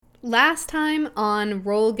Last time on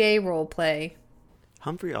Roll Gay Roleplay.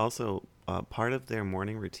 Humphrey also, part of their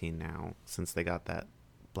morning routine now, since they got that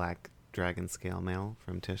black dragon scale mail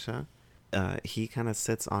from Tisha, he kind of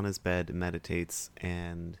sits on his bed, meditates,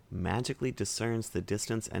 and magically discerns the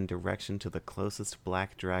distance and direction to the closest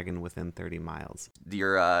black dragon within 30 miles.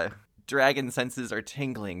 Your dragon senses are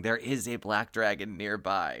tingling. There is a black dragon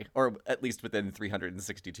nearby, or at least within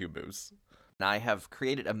 362 moves. And I have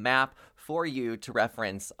created a map for you to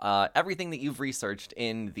reference everything that you've researched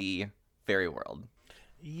in the fairy world.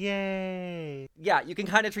 Yay! Yeah, you can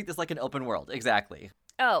kind of treat this like an open world. Exactly.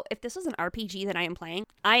 Oh, if this was an RPG that I am playing,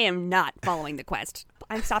 I am not following the quest.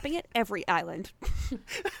 I'm stopping at every island.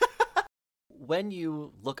 When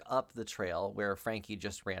you look up the trail where Frankie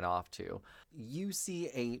just ran off to, you see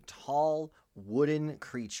a tall wooden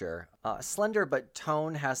creature. Slender, but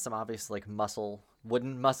Tone has some obvious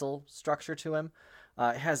wooden muscle structure to him.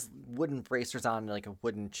 It has wooden bracers on, like a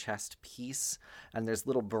wooden chest piece, and there's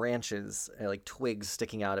little branches, like twigs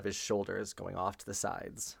sticking out of his shoulders going off to the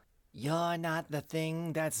sides. You're not the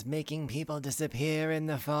thing that's making people disappear in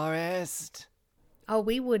the forest? Oh,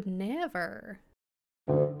 we would never.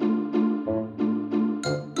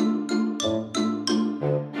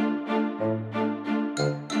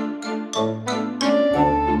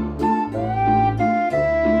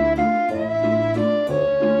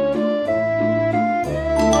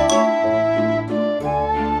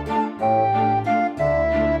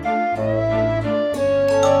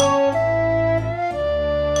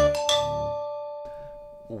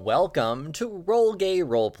 Welcome to Roll Gay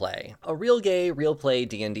Roleplay, a real gay, real play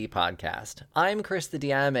D&D podcast. I'm Chris the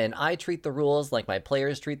DM, and I treat the rules like my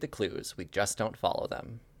players treat the clues. We just don't follow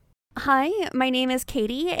them. Hi, my name is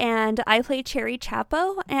Katie, and I play Cherry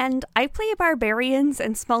Chapo, and I play barbarians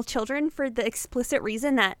and small children for the explicit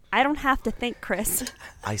reason that I don't have to think, Chris.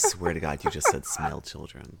 I swear to God, you just said smell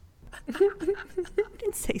children. I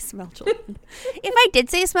didn't say smell children. If I did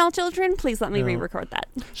say smell children, please let me re-record that.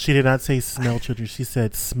 She did not say smell children. She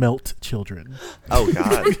said smelt children. Oh,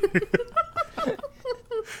 God.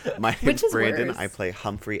 My name's is Brandon. worse? I play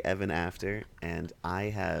Humphrey Evan After, and I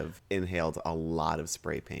have inhaled a lot of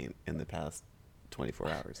spray paint in the past 24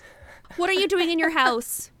 hours. What are you doing in your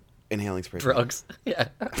house? Inhaling spray Drugs. Yeah.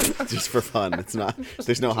 paint. Just for fun. It's not.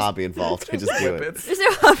 There's no hobby involved. I just do it. Is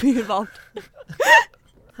there hobby involved?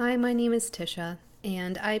 Hi, my name is Tisha,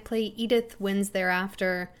 and I play Edith Wins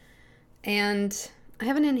Thereafter, and I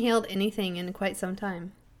haven't inhaled anything in quite some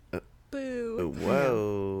time. Boo.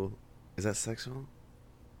 Whoa. Is that sexual?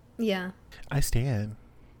 Yeah. I stand.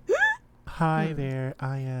 Hi there.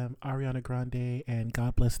 I am Ariana Grande, and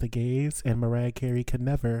God bless the gays, and Mariah Carey could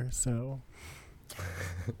never, so.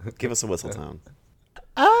 Give us a whistle tone.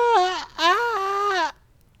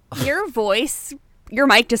 Your voice, your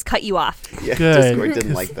mic just cut you off. Yeah, Good. Discord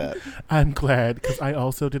didn't like that. I'm glad, because I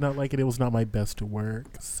also did not like it. It was not my best work,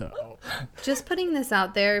 so. Just putting this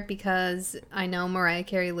out there because I know Mariah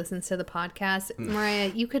Carey listens to the podcast.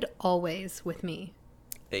 Mariah, you could always with me.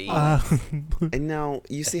 Hey. And now,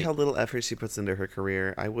 you see how little effort she puts into her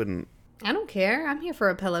career? I wouldn't. I don't care. I'm here for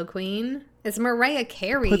a pillow queen. It's Mariah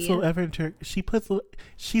Carey. Puts little effort into her.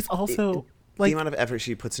 She's also, The like, amount of effort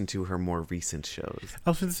she puts into her more recent shows.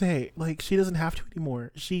 I was going to say, like, she doesn't have to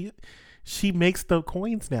anymore. She makes the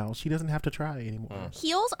coins now. She doesn't have to try anymore.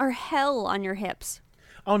 Heels are hell on your hips.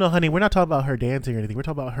 Oh, no, honey, we're not talking about her dancing or anything. We're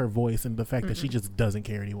talking about her voice and the fact that she just doesn't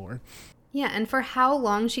care anymore. Yeah, and for how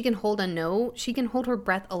long she can hold a note, she can hold her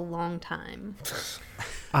breath a long time.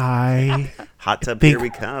 Hot tub, think here we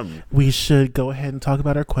come. we should go ahead and talk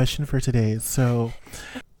about our question for today. So,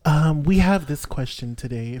 we have this question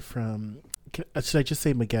today from, should I just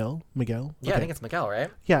say Miguel? Miguel? Yeah, I think it's Miguel, right?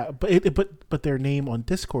 Yeah, but their name on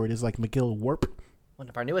Discord is like Miguel Warp. One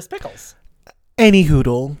of our newest pickles. Any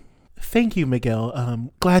hoodle. Thank you, Miguel.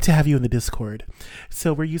 Glad to have you in the Discord.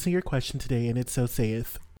 So we're using your question today, and it so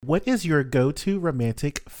saith, what is your go-to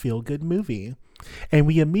romantic feel-good movie? And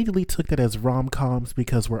we immediately took that as rom-coms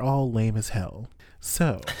because we're all lame as hell.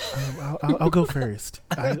 So I'll go first.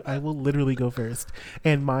 I will literally go first.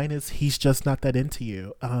 And mine is He's Just Not That Into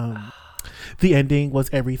You. The ending was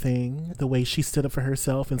everything. The way she stood up for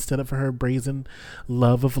herself and stood up for her brazen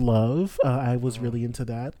love of love. I was really into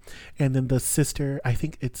that. And then the sister, I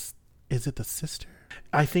think is it the sister?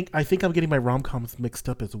 I think I'm getting my rom-coms mixed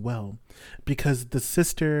up as well, because the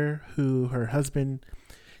sister who her husband,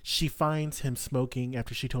 she finds him smoking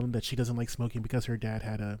after she told him that she doesn't like smoking because her dad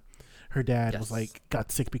had her dad was Yes. like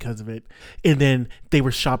got sick because of it, and then they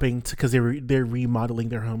were shopping because they're remodeling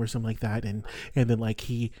their home or something like that, and then like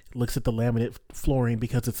he looks at the laminate flooring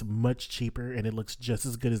because it's much cheaper and it looks just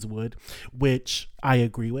as good as wood, which I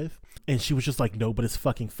agree with. And she was just like, no, but it's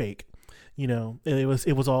fucking fake. You know, and it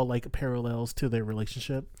was all like parallels to their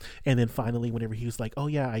relationship. And then finally, whenever he was like, oh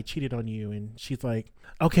yeah, I cheated on you, and she's like,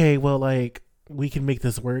 okay, well, like, we can make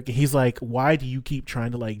this work. And he's like, why do you keep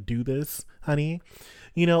trying to like do this, honey?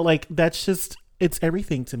 You know, like, that's just, it's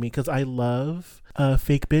everything to me because I love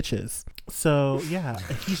fake bitches. So yeah,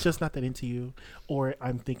 he's just not that into you, or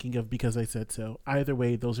I'm thinking of Because I Said So. Either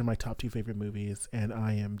way, those are my top 2 favorite movies, and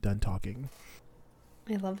I am done talking.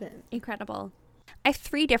 I love it. Incredible. I have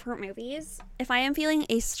 3 different movies. If I am feeling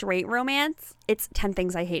a straight romance, it's 10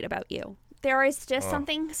 Things I Hate About You. There is just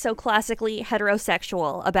something so classically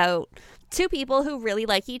heterosexual about 2 people who really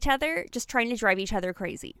like each other just trying to drive each other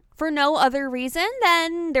crazy for no other reason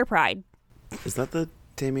than their pride. Is that the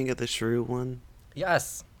Taming of the Shrew one?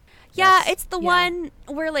 Yes. Yeah, Yes. it's the one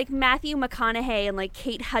where like Matthew McConaughey and like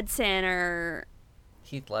Kate Hudson or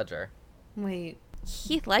Heath Ledger. Wait.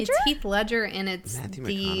 Heath Ledger. It's Heath Ledger and it's Matthew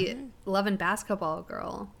the McConaughey? Love and Basketball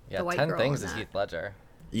girl. Yeah, the white 10 girl Things in is that. Heath Ledger.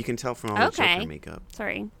 You can tell from all the Okay. Joker makeup.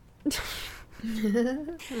 Sorry.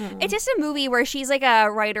 It's just a movie where she's like a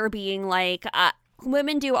writer being like,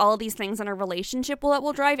 women do all these things in a relationship that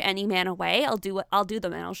will drive any man away. I'll do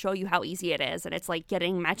them and I'll show you how easy it is. And it's like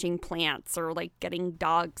getting matching plants or like getting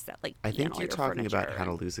dogs that like I pee on think all you're your talking about furniture. How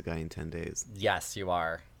to Lose a Guy in 10 Days. Yes, you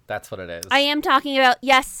are. That's what it is. I am talking about,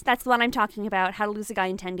 yes, that's the one I'm talking about. How to Lose a Guy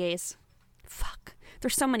in 10 Days. Fuck.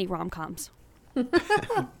 There's so many rom-coms.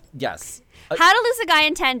 Yes. How to Lose a Guy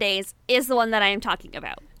in 10 Days is the one that I am talking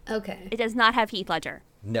about. Okay. It does not have Heath Ledger.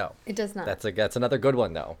 No. It does not. That's another good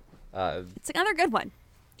one though. It's another good one.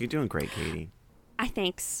 You're doing great, Katie. I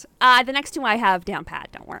thanks. The next 2 I have down pat,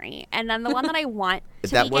 don't worry. And then the one that I want to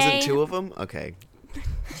That be wasn't gay- 2 of them? Okay.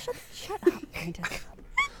 Shut up, Brandon.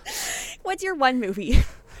 What's your one movie?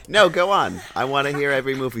 No, go on. I want to hear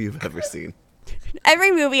every movie you've ever seen.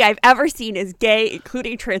 Every movie I've ever seen is gay,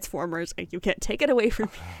 including Transformers, and you can't take it away from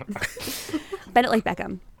me. Bend It Like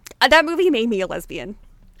Beckham. That movie made me a lesbian.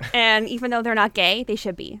 And even though they're not gay, they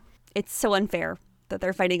should be. It's so unfair that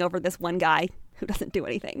they're fighting over this one guy who doesn't do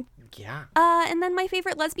anything. Yeah. And then my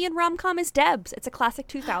favorite lesbian rom-com is Debs. It's a classic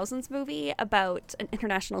 2000s movie about an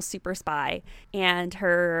international super spy and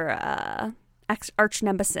her arch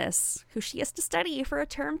nemesis, who she has to study for a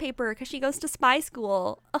term paper because she goes to spy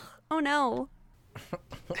school. Ugh, oh no.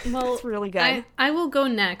 Well, It's really good. I will go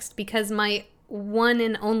next because my one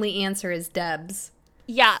and only answer is Debs.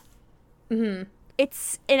 Yeah.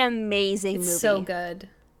 It's an amazing It's movie. so good.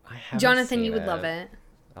 I haven't Jonathan, seen you would love it.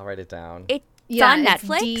 I'll write it down. It's Yeah, on it's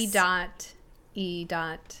Netflix. D.E.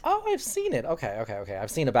 Oh, I've seen it. Okay.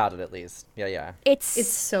 I've seen about it at least. Yeah. It's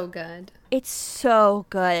so good. It's so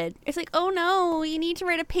good. It's like, oh no, you need to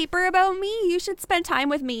write a paper about me. You should spend time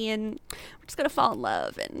with me, and we're just gonna fall in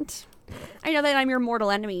love. And I know that I'm your mortal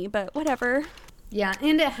enemy, but whatever. Yeah,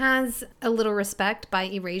 and it has A Little Respect by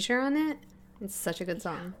Erasure on it. It's such a good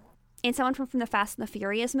song. And someone from the Fast and the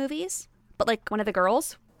Furious movies, but like one of the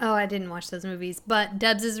girls. Oh, I didn't watch those movies, but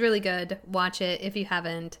Debs is really good. Watch it if you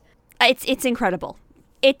haven't. It's incredible.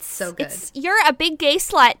 It's So good. You're a big gay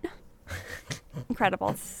slut.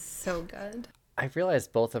 Incredible. So good. I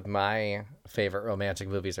realized both of my favorite romantic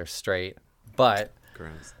movies are straight, but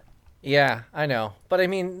Gross. yeah, I know. But I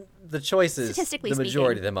mean, the choices, Statistically the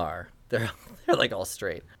majority speaking. of them are. They're like all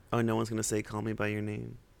straight. Oh, no one's going to say Call Me By Your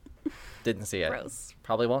Name? Didn't see it. Gross.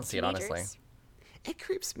 Probably won't see it, honestly. Teenagers. It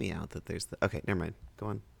creeps me out that there's the... Okay, never mind. Go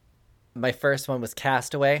on. My first one was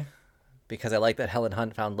Castaway, because I like that Helen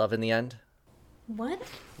Hunt found love in the end. What?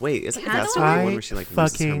 Wait, isn't Castaway? Castaway the one where she like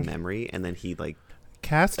loses her Fucking- memory and then he like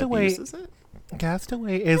Castaway. abuses it?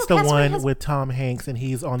 Castaway is No, the Castaway one has- with Tom Hanks, and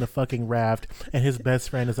he's on the fucking raft, and his best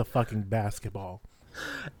friend is a fucking basketball.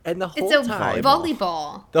 And the whole It's a time,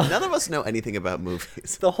 volleyball. None of us know anything about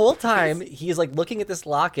movies. the whole time he's like looking at this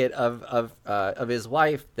locket of his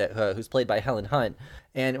wife that who's played by Helen Hunt,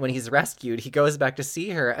 and when he's rescued, he goes back to see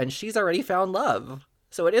her, and she's already found love.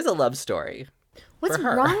 So it is a love story. What's for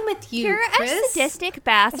her. wrong with you, You're Chris? a sadistic I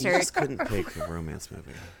bastard. just couldn't pick a romance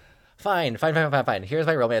movie. Fine. Here's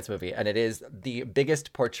my romance movie, and it is the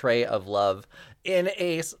biggest portray of love in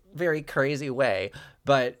a very crazy way.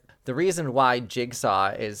 But the reason why Jigsaw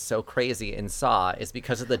is so crazy in Saw is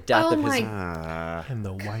because of the death Oh of his. my- And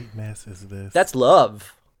the white mess is this. That's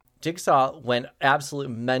love. Jigsaw went absolute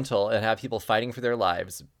mental and had people fighting for their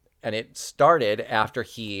lives. And it started after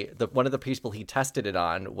one of the people he tested it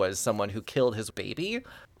on was someone who killed his baby.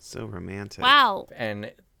 So romantic. Wow.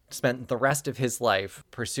 And spent the rest of his life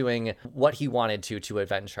pursuing what he wanted to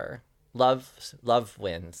avenge her. Love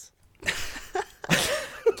wins.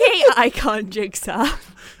 Gay icon Jigsaw.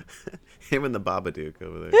 Him and the Babadook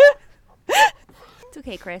over there. It's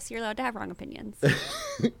okay, Chris. You're allowed to have wrong opinions.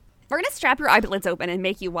 We're going to strap your eyelids open and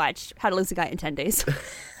make you watch How to Lose a Guy in 10 Days.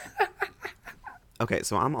 Okay,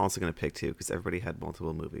 so I'm also going to pick two because everybody had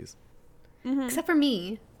multiple movies. Except for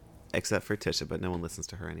me. Except for Tisha, but no one listens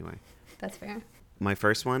to her anyway. That's fair. My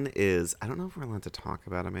first one is, I don't know if we're allowed to talk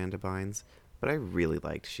about Amanda Bynes, but I really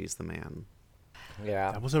liked She's the Man.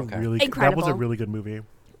 Yeah. That was a Incredible. really good movie.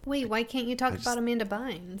 Wait, why can't you talk just- about Amanda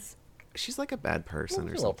Bynes? She's like a bad person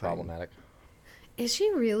or a little something. problematic. Is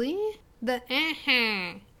she really? That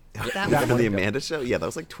For the Amanda show? Yeah, that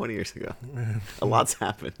was like 20 years ago. A lot's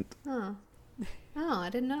happened. Oh, I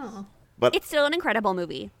didn't know. But It's still an incredible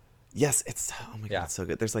movie. yes, it's, oh my God, Yeah. it's so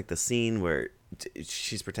good. There's like the scene where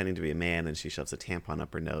she's pretending to be a man and she shoves a tampon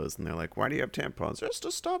up her nose and they're like, why do you have tampons? Just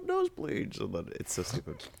to stop nosebleeds. And then it's so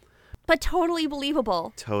stupid. But totally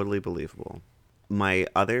believable. Totally believable. My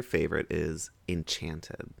other favorite is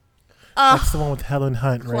Enchanted. That's the one with Helen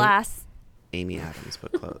Hunt, right? Class. Amy Adams,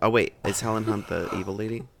 but close. Oh, wait. Is Helen Hunt the evil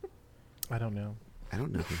lady? I don't know. I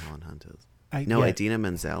don't know who Helen Hunt is. I No, yeah. Idina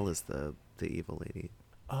Menzel is the evil lady.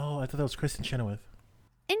 Oh, I thought that was Kristen Chenoweth.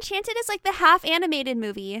 Enchanted is like the half animated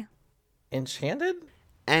movie. Enchanted?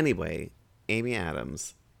 Anyway, Amy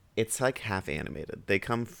Adams, it's like half animated. They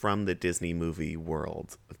come from the Disney movie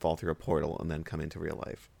world, fall through a portal, and then come into real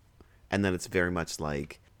life. And then it's very much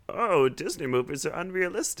like, oh, Disney movies are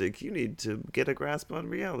unrealistic. You need to get a grasp on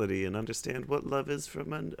reality and understand what love is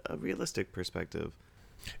from a realistic perspective.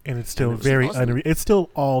 And it's still And it was very awesome. it's still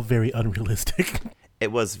all very unrealistic.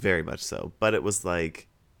 It was very much so, but it was like,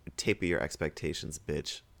 taper your expectations,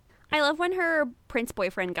 bitch. I love when her prince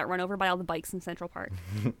boyfriend got run over by all the bikes in Central Park.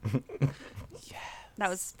 That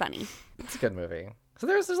was funny. It's a good movie. So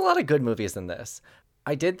there's a lot of good movies in this.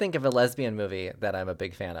 I did think of a lesbian movie that I'm a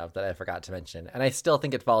big fan of that I forgot to mention, and I still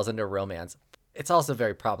think it falls under romance. It's also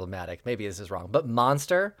very problematic. Maybe this is wrong, but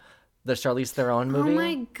Monster, the Charlize Theron movie. Oh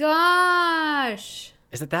my gosh.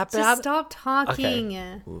 Is it that Just bad? stop talking.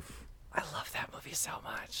 Oof. I love that movie so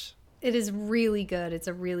much. It is really good. It's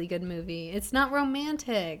a really good movie. It's not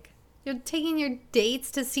romantic. You're taking your dates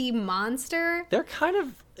to see Monster? They're kind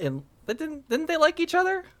of in. Didn't they like each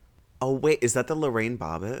other? Oh, wait, is that the Lorraine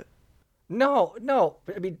Bobbitt? No.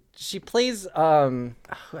 I mean, she plays. I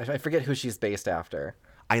forget who she's based after.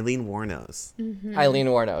 Eileen Wuornos. Eileen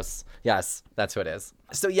Wuornos. Yes, that's who it is.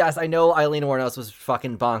 So yes, I know Eileen Wuornos was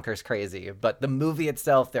fucking bonkers crazy, but the movie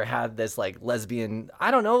itself, there had this like lesbian. I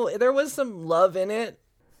don't know. There was some love in it.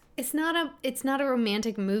 It's not a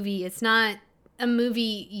romantic movie. It's not a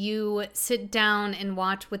movie you sit down and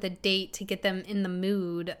watch with a date to get them in the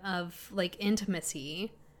mood of like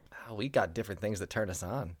intimacy. Oh, we got different things that turn us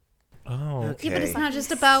on. Oh. Okay. Yeah, but it's not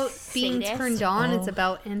just about being Sadist. turned on. It's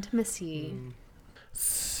about intimacy.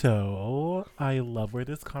 So I love where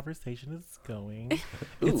this conversation is going.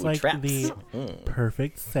 It's Ooh, like traps. the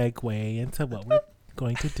perfect segue into what we're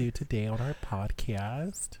going to do today on our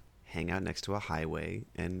podcast. Hang out next to a highway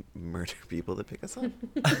and murder people that pick us up.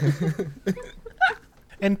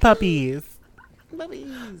 And puppies.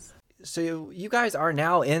 So you guys are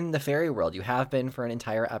now in the fairy world. You have been for an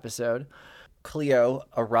entire episode. Cleo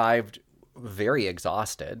arrived very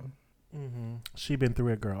exhausted. She been through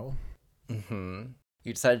it, girl.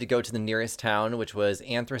 You decided to go to the nearest town, which was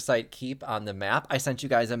Anthracite Keep on the map. I sent you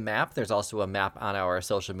guys a map. There's also a map on our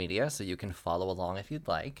social media, so you can follow along if you'd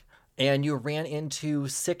like. And you ran into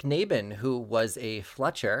Sick Nabin, who was a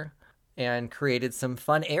Fletcher, and created some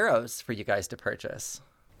fun arrows for you guys to purchase.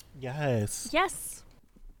 Yes. Yes.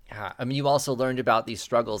 Yeah, I mean, you also learned about these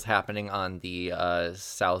struggles happening on the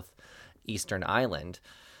southeastern island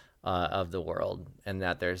of the world, and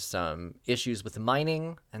that there's some issues with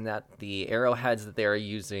mining, and that the arrowheads that they're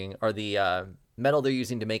using, or the metal they're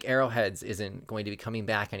using to make arrowheads, isn't going to be coming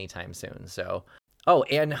back anytime soon. So, oh,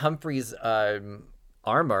 and Humphrey's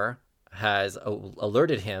armor has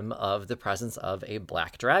alerted him of the presence of a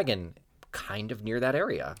black dragon kind of near that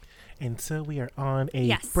area. And so we are on a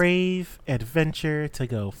Yes. brave adventure to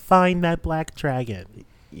go find that black dragon.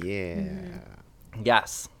 Yeah.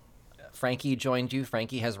 Yes. Frankie joined you.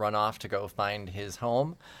 Frankie has run off to go find his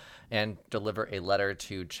home and deliver a letter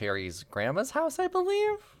to Cherry's grandma's house, I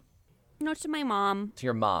believe? Note to my mom To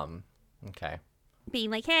your mom. Okay. being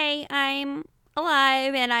like, hey, I'm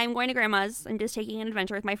alive and I'm going to grandma's. I'm just taking an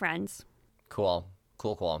adventure with my friends. Cool.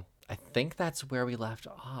 I think that's where we left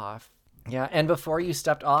off. Yeah, and before you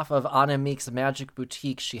stepped off of Anna Meek's Magic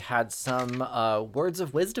Boutique, she had some words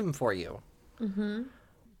of wisdom for you.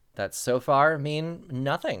 that so far mean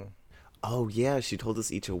nothing. Oh, yeah, she told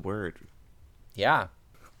us each a word. Yeah.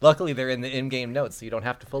 Luckily, they're in the in-game notes, so you don't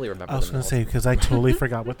have to fully remember I was them going to all. say, because I totally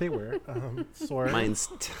forgot what they were. Sorry. Mine's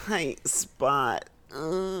tight spot.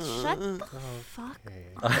 Shut the fuck.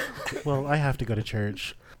 Well, I have to go to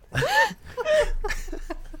church.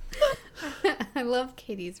 I love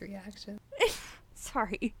Katie's reaction.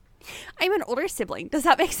 Sorry. I'm an older sibling. Does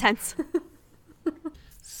that make sense?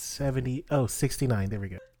 69. There we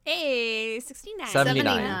go. Hey, 69.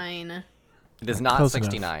 79. It is not Close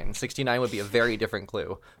 69. Enough. 69 would be a very different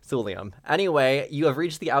clue. Thulium. Anyway, you have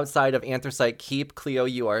reached the outside of Anthracite Keep. Cleo,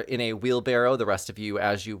 you are in a wheelbarrow. The rest of you,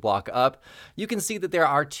 as you walk up, you can see that there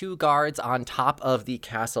are 2 guards on top of the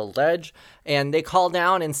castle ledge, and they call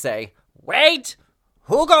down and say, "Wait!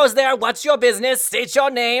 Who goes there? What's your business? State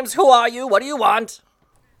your names. Who are you? What do you want?"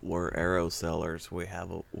 We're arrow sellers. We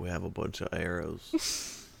have a bunch of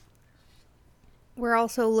arrows. We're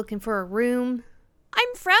also looking for a room.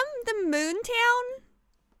 I'm from the Moontown.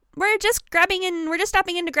 We're just stopping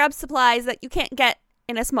in to grab supplies that you can't get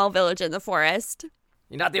in a small village in the forest.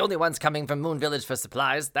 You're not the only ones coming from Moon Village for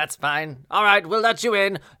supplies. That's fine. All right, we'll let you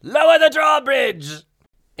in. Lower the drawbridge!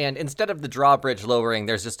 And instead of the drawbridge lowering,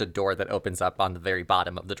 there's just a door that opens up on the very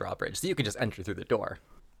bottom of the drawbridge, so you can just enter through the door.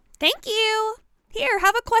 Thank you. Here,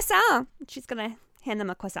 have a croissant. She's going to hand them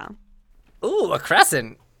a croissant. Ooh, a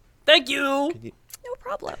crescent. Thank you. No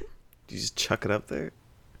problem. Do you just chuck it up there?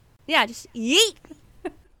 Yeah, just yeet.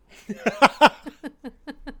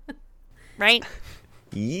 Right?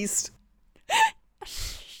 Yeast?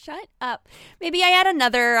 Shut up. Maybe I add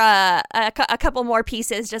another, a couple more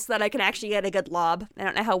pieces just so that I can actually get a good lob. I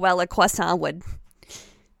don't know how well a croissant would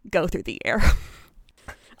go through the air.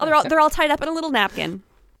 Oh, they're all tied up in a little napkin.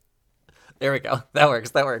 There we go. That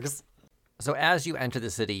works. So as you enter the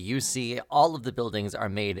city, you see all of the buildings are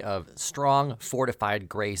made of strong, fortified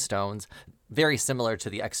gray stones, very similar to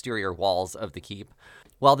the exterior walls of the keep.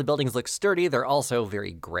 While the buildings look sturdy, they're also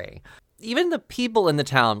very gray. Even the people in the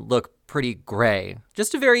town look pretty gray.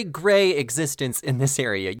 Just a very gray existence in this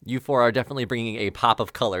area. You 4 are definitely bringing a pop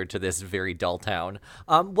of color to this very dull town.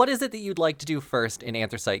 What is it that you'd like to do first in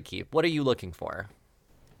Anthracite Keep? What are you looking for?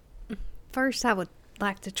 First, I would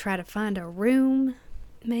like to try to find a room,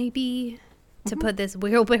 maybe, to put this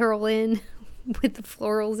wheelbarrow in with the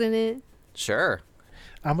florals in it. Sure.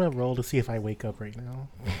 I'm going to roll to see if I wake up right now.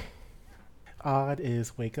 Odd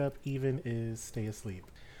is wake up, even is stay asleep.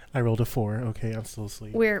 I rolled a 4. Okay, I'm still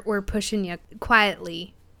asleep. We're pushing you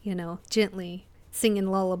quietly, gently, singing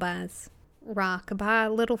lullabies. Rock-a-bye,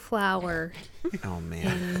 little flower Oh,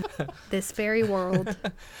 man. in this fairy world.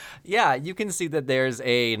 Yeah, you can see that there's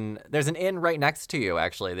an inn right next to you,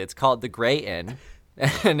 actually. It's called the Gray Inn,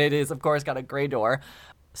 and it is, of course, got a gray door.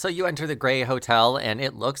 So you enter the Gray Hotel, and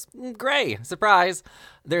it looks gray. Surprise!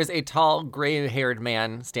 There's a tall, gray-haired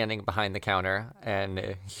man standing behind the counter,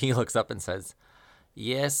 and he looks up and says,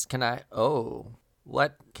 "Yes,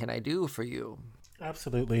 what can I do for you?"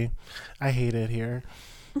 Absolutely. I hate it here.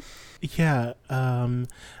 Yeah, I'm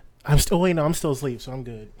still asleep, so I'm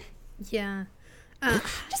good. Yeah.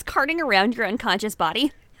 Just carting around your unconscious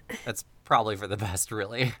body. That's probably for the best,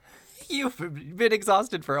 really. You've been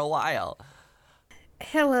exhausted for a while.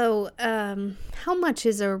 Hello, how much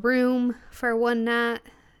is a room for one night?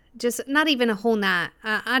 Just not even a whole night.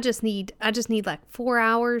 I just need like 4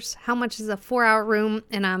 hours. How much is a 4-hour room?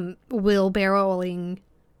 And I'm wheelbarrowing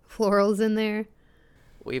florals in there.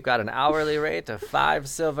 We've got an hourly rate of 5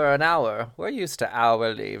 silver an hour. We're used to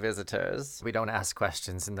hourly visitors. We don't ask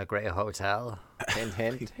questions in the Gray Hotel. Hint,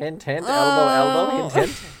 hint, hint, hint, elbow, hint,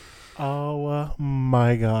 hint. Oh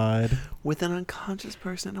my god. With an unconscious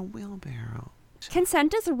person in a wheelbarrow.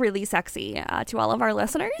 Consent is really sexy to all of our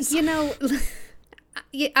listeners.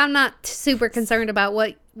 I'm not super concerned about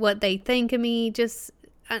what they think of me.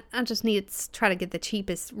 I just need to try to get the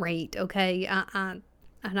cheapest rate, okay? I'm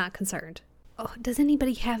not concerned. Oh, does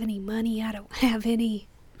anybody have any money? I don't have any.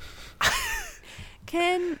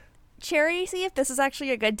 Can Cherry see if this is actually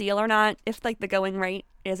a good deal or not? If the going rate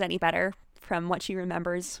is any better from what she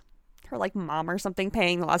remembers her mom or something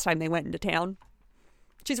paying the last time they went into town.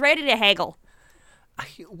 She's ready to haggle.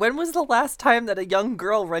 When was the last time that a young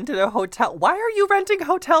girl rented a hotel? Why are you renting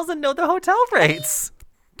hotels and know the hotel rates?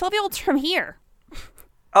 12-year-olds from here.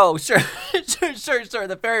 Oh, sure. Sure.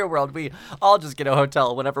 The fairy world, we all just get a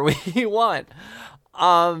hotel whenever we want.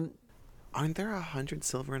 Aren't there 100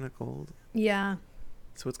 silver and a gold? Yeah.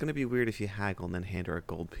 So it's going to be weird if you haggle and then hand her a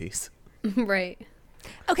gold piece. Right.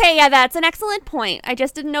 Okay, yeah, that's an excellent point. I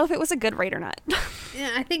just didn't know if it was a good rate or not.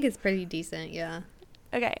 Yeah, I think it's pretty decent, yeah.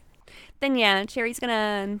 Okay. Then, yeah, Cherry's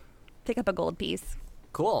gonna pick up a gold piece.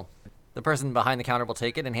 Cool. The person behind the counter will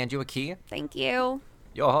take it and hand you a key. Thank you.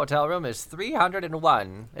 Your hotel room is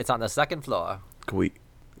 301. It's on the second floor. Do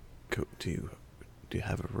you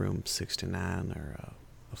have a room 69 or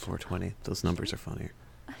a 420? Those numbers are funnier.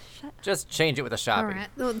 Just change it with a Sharpie. All right.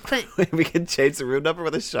 Well, We can change the room number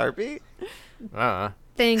with a Sharpie?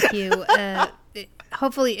 thank you.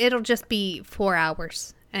 Hopefully, it'll just be 4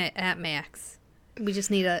 hours at max. We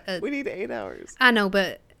just need We need 8 hours. I know,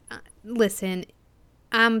 but listen,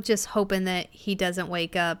 I'm just hoping that he doesn't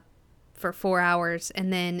wake up for 4 hours,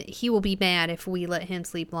 and then he will be mad if we let him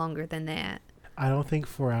sleep longer than that. I don't think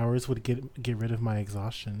 4 hours would get rid of my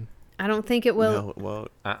exhaustion. I don't think it will. No, it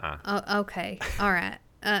won't. Okay. All right.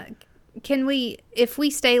 Can we, if we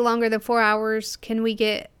stay longer than 4 hours, can we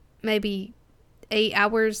get maybe 8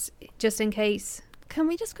 hours just in case? Can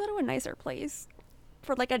we just go to a nicer place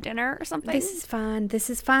for like a dinner or something? This is fine. This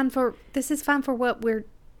is fine for what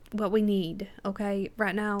we need. Okay,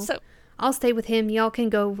 right now. So I'll stay with him. Y'all can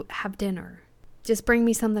go have dinner. Just bring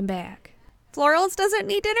me something back. Florals doesn't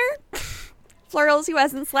need dinner? Florals who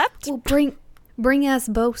hasn't slept? Well, bring us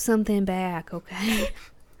both something back, okay?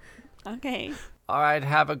 Okay. All right,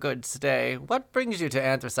 have a good stay. What brings you to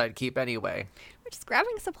Anthracite Keep anyway? We're just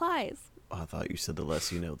grabbing supplies. I thought you said the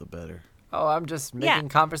less you know, the better. Oh, I'm just making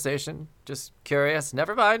conversation. Just curious.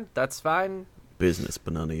 Never mind. That's fine. Business,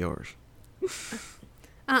 but none of yours.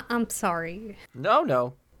 I'm sorry.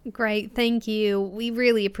 No. Great, thank you. We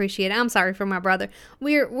really appreciate it. I'm sorry for my brother.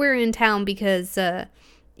 We're in town because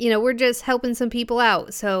we're just helping some people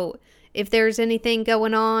out. So if there's anything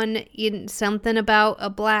going on, something about a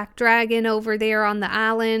black dragon over there on the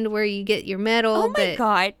island where you get your medal. Oh my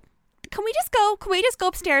god. Can we just go? Can we just go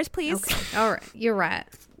upstairs, please? Okay, all right. You're right.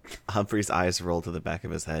 Humphrey's eyes roll to the back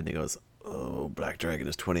of his head and he goes, "Oh, Black Dragon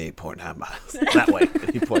is 28.5 miles. That way." And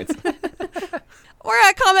he points. We're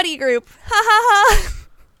a comedy group. Ha ha ha.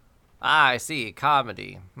 I see.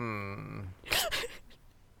 Comedy.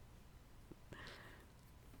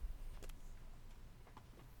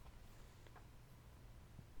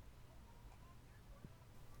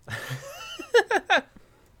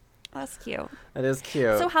 That's cute. It is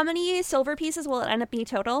cute. So how many silver pieces will it end up being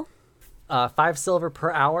total? 5 silver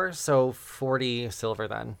per hour, so 40 silver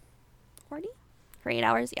then. 40? For 8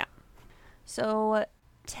 hours? Yeah. So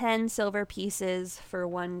 10 silver pieces for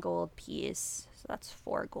 1 gold piece. So that's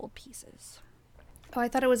 4 gold pieces. Oh, I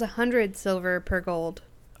thought it was 100 silver per gold.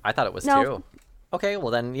 I thought it was No. 2. Okay,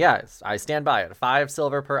 well then, yes, I stand by it. 5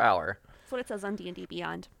 silver per hour. That's what it says on D&D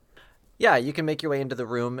Beyond. Yeah, you can make your way into the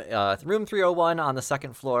room. Room 301 on the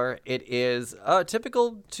second floor. It is a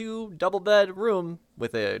typical 2 double bed room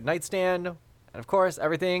with a nightstand. And of course,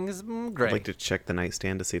 everything's great. I'd like to check the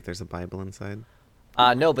nightstand to see if there's a Bible inside.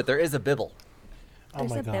 No, but there is a Bible.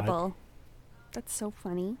 There's oh my a god. Bibble. That's so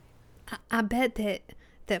funny. I bet that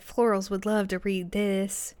Florals would love to read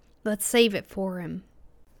this. Let's save it for him.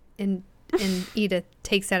 And Edith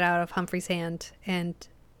takes that out of Humphrey's hand and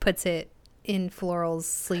puts it in Floral's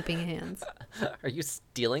sleeping hands. Are you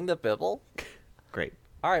stealing the Bible? Great.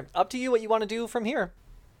 All right, up to you what you want to do from here.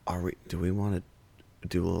 Do we want to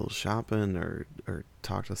do a little shopping or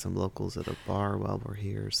talk to some locals at a bar while we're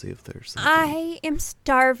here, see if there's something? I am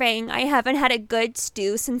starving. I haven't had a good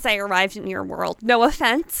stew since I arrived in your world. No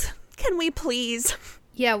offense. Can we please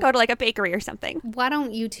Yeah, go to like a bakery or something? why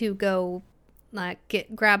don't you two go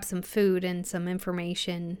grab some food and some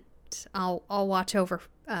information. I'll watch over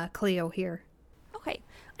Cleo here. Okay.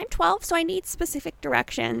 I'm 12, so I need specific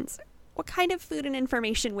directions. What kind of food and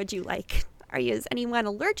information would you like? Is anyone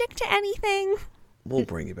allergic to anything? We'll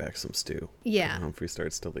bring you back some stew. Yeah. And Humphrey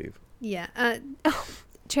starts to leave. Yeah.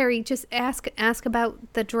 Cherry, just ask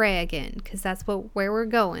about the dragon, because that's where we're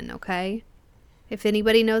going, okay? If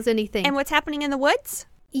anybody knows anything. And what's happening in the woods?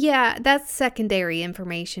 Yeah, that's secondary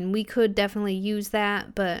information. We could definitely use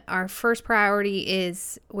that, but our first priority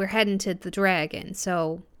is we're heading to the dragon.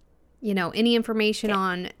 So, any information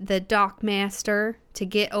on the dock master to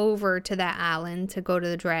get over to that island to go to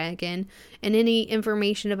the dragon, and any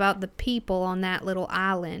information about the people on that little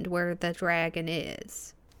island where the dragon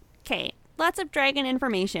is. Okay. Lots of dragon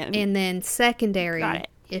information. And then secondary, Got it.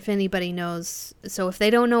 if anybody knows. So if they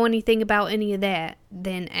don't know anything about any of that,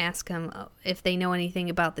 then ask them if they know anything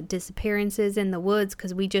about the disappearances in the woods,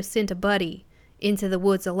 because we just sent a buddy into the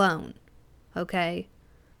woods alone. Okay?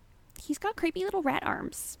 He's got creepy little rat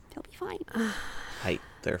arms. He'll be fine. Hey,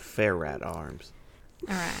 they're fair rat arms.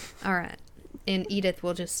 All right. And Edith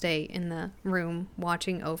will just stay in the room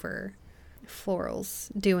watching over Florals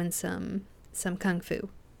doing some kung fu.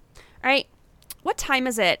 All right. What time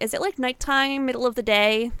is it? Is it like nighttime, middle of the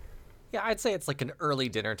day? Yeah, I'd say it's like an early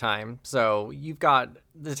dinner time. So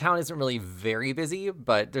the town isn't really very busy,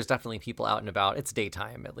 but there's definitely people out and about. It's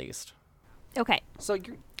daytime at least. Okay. So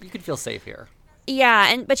you could feel safe here.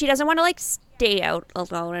 Yeah, but she doesn't want to like stay out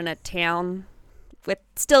alone in a town with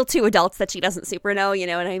still 2 adults that she doesn't super know, you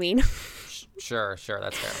know what I mean? Sure,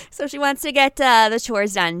 that's fair. So she wants to get the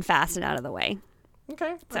chores done fast and out of the way.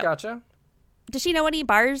 Okay, I So- gotcha. Does she know any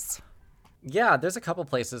bars? Yeah, there's a couple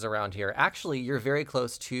places around here. Actually, you're very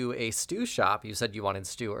close to a stew shop. You said you wanted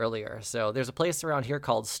stew earlier. So there's a place around here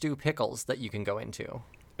called Stew Pickles that you can go into.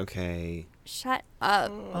 Okay. Shut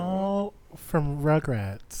up. Oh, from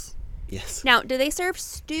Rugrats. Yes. Now, do they serve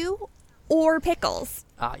stew or pickles?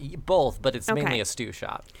 Both, but it's Okay. mainly a stew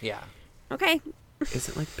shop. Yeah. Okay. Is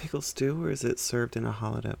it like pickle stew or is it served in a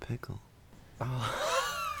hollowed out pickle?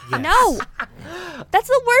 No. That's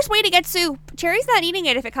the worst way to get soup. Cherry's not eating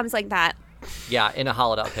it if it comes like that. Yeah, in a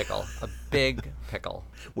hollowed out pickle. A big pickle.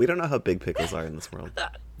 We don't know how big pickles are in this world.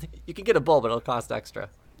 You can get a bowl, but it'll cost extra.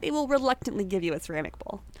 They will reluctantly give you a ceramic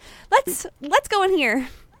bowl. Let's go in here.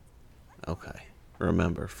 Okay.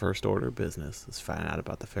 Remember, first order of business is finding out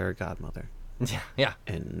about the fairy godmother Yeah.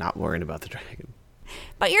 and not worrying about the dragon.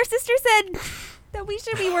 But your sister said that we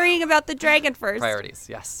should be worrying about the dragon first. Priorities,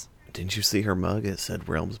 yes. Didn't you see her mug? It said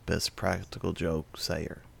Realm's best practical joke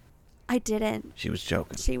sayer. I didn't. She was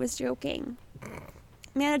joking. She was joking.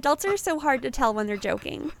 Man, adults are so hard to tell when they're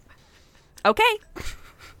joking. Okay.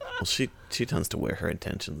 Well, she tends to wear her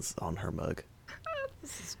intentions on her mug.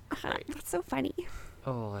 That's so funny.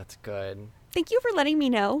 Oh, that's good. Thank you for letting me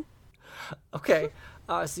know. Okay,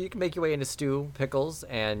 so you can make your way into Stew Pickles,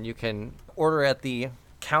 and you can order at the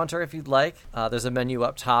counter if you'd like. There's a menu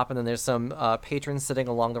up top, and then there's some patrons sitting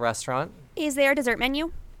along the restaurant. Is there a dessert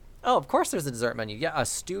menu? Oh, of course there's a dessert menu. Yeah, a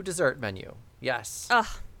stew dessert menu. Yes. Ugh.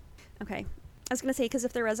 Okay. I was going to say, because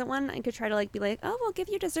if there wasn't one, I could try to be like, oh, we'll give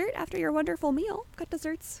you dessert after your wonderful meal. Got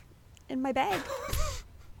desserts in my bag.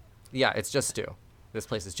 Yeah, it's just stew. This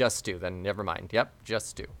place is just stew. Then never mind. Yep, just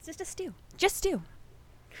stew. It's just a stew. Just stew.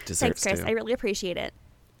 Dessert Thanks, Chris. stew. I really appreciate it.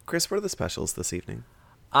 Chris, what are the specials this evening?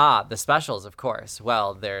 The specials, of course.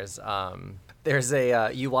 Well, there's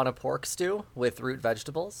a you want a pork stew with root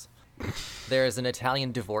vegetables. There's an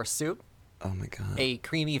Italian divorce soup, Oh my god. a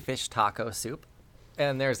creamy fish taco soup,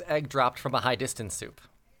 and there's egg dropped from a high distance soup.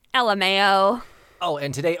 LMAO. Oh,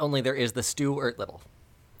 and today only there is the stew little.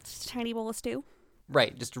 Just a tiny bowl of stew.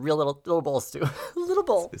 Right, just a real little bowl of stew. Little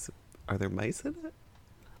bowl. Are there mice in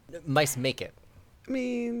it? Mice make it. I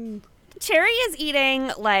mean, Cherry is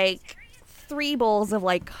eating like 3 bowls of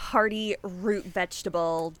like hearty root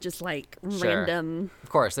vegetable, just like Sure. random. Of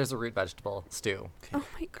course, there's a root vegetable stew. Oh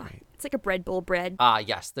my god. It's like a bread bowl bread.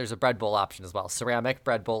 Yes, there's a bread bowl option as well. Ceramic,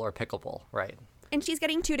 bread bowl, or pickle bowl. Right. And she's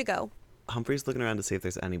getting 2 to go. Humphrey's looking around to see if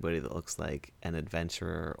there's anybody that looks like an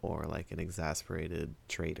adventurer or like an exasperated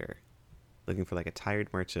trader. Looking for like a tired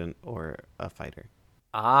merchant or a fighter.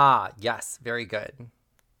 Yes, very good.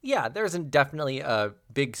 Yeah, there's definitely a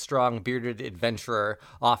big, strong, bearded adventurer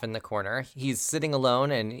off in the corner. He's sitting alone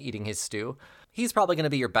and eating his stew. He's probably going to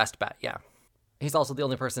be your best bet, yeah. He's also the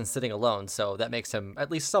only person sitting alone, so that makes him at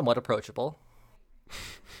least somewhat approachable.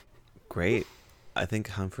 Great. I think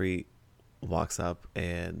Humphrey walks up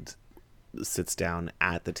and sits down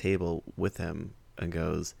at the table with him and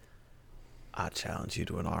goes, I challenge you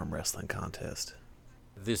to an arm wrestling contest.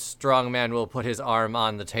 This strong man will put his arm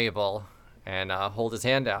on the table and hold his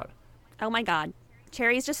hand out. Oh my god.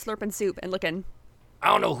 Cherry's just slurping soup and looking. I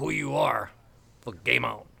don't know who you are, but game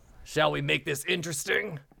on. Shall we make this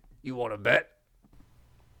interesting? You want to bet?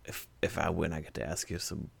 If I win, I get to ask you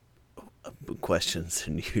some questions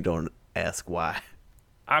and you don't ask why.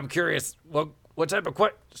 I'm curious, what type of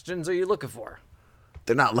questions are you looking for?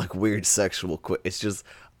 They're not like weird sexual it's just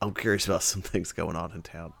I'm curious about some things going on in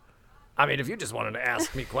town. I mean, if you just wanted to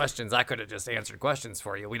ask me questions, I could have just answered questions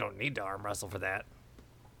for you. We don't need to arm wrestle for that.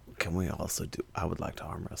 Can we also I would like to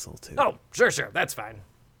arm wrestle too. Oh, sure, that's fine.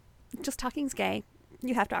 Just talking's gay.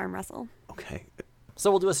 You have to arm wrestle. Okay. So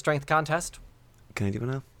we'll do a strength contest. Can I do an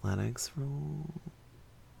athletics roll?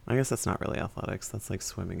 I guess that's not really athletics. That's like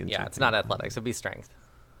swimming and Yeah, jumping. it's not athletics. It'll be strength.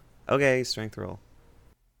 Okay, strength roll.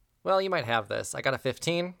 Well, you might have this. I got a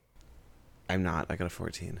 15. I'm not. I got a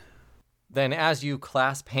 14. Then as you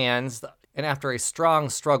clasp hands, and after a strong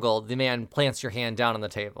struggle, the man plants your hand down on the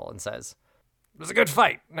table and says, "It was a good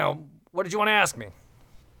fight. Now, what did you want to ask me?"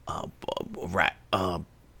 Right.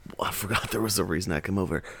 I forgot there was a reason I come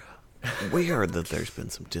over. We heard that there's been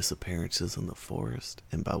some disappearances in the forest,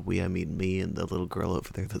 and by we I mean me and the little girl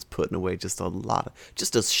over there that's putting away just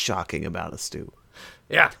a shocking amount of stew.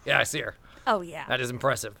 Yeah, I see her. Oh yeah. That is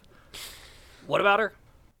impressive. What about her?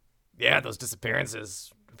 Yeah, those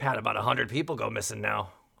disappearances. We've had about 100 people go missing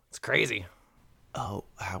now. It's crazy. Oh,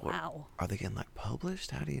 Wow. are they getting like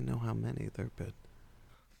published? How do you know how many there've been?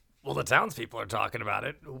 Well, the townspeople are talking about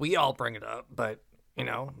it. We all bring it up, but, you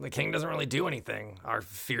know, the king doesn't really do anything. Our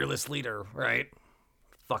fearless leader, right?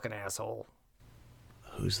 Fucking asshole.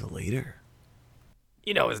 Who's the leader?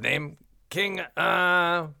 You know his name. King,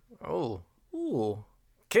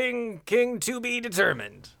 King to be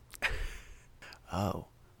determined. Oh,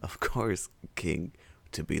 of course, King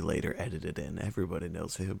to be later edited in. Everybody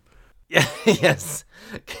knows him. Yeah, yes.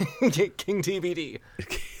 King TBD.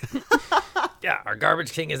 Yeah, our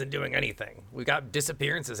garbage king isn't doing anything. We've got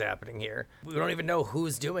disappearances happening here. We don't even know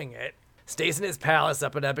who's doing it. Stays in his palace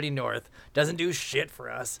up in Ebony North, doesn't do shit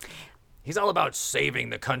for us. He's all about saving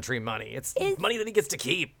the country money. It's money that he gets to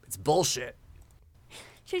keep. It's bullshit.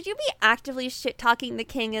 Should you be actively shit-talking the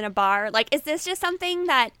king in a bar? Like, is this just something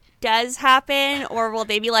that does happen, or will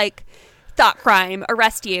they be like, thought crime,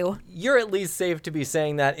 arrest you? You're at least safe to be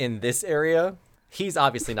saying that in this area. He's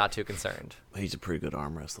obviously not too concerned. He's a pretty good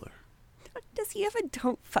arm wrestler. Does he have a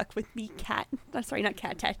don't fuck with me cat? I'm sorry, not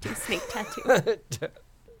cat tattoo, snake tattoo.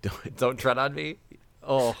 Don't tread on me.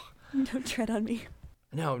 Oh. Don't tread on me.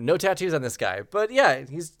 No tattoos on this guy. But yeah,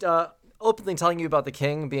 he's openly telling you about the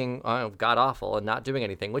king being god-awful and not doing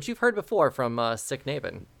anything, which you've heard before from Sick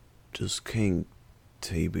Naven. Does King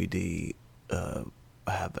TBD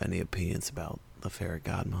have any opinions about the fairy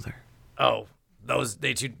godmother? Oh,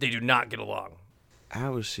 they do not get along.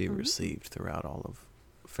 How was she received throughout all of...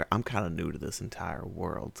 I'm kind of new to this entire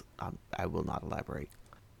world. I will not elaborate.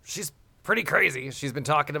 She's pretty crazy. She's been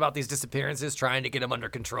talking about these disappearances, trying to get them under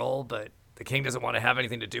control, but the king doesn't want to have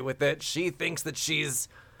anything to do with it. She thinks that she's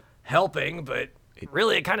helping, but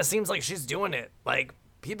really it kind of seems like she's doing it. Like,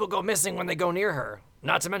 people go missing when they go near her.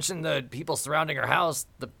 Not to mention the people surrounding her house,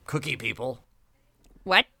 the cookie people.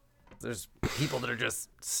 What? There's people that are just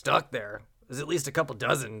stuck there. There's at least a couple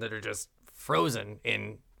dozen that are just frozen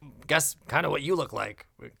in, guess, kind of what you look like,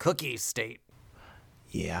 cookie state.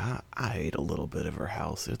 Yeah, I ate a little bit of her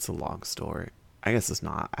house. It's a long story. I guess it's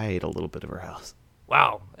not. I ate a little bit of her house.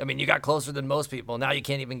 Wow. I mean, you got closer than most people. Now you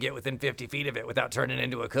can't even get within 50 feet of it without turning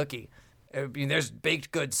into a cookie. I mean, there's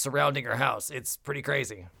baked goods surrounding her house. It's pretty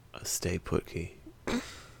crazy. A stay put key.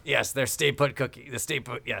 Yes, they're stay put cookie. The stay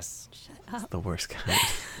put, yes. It's the worst kind.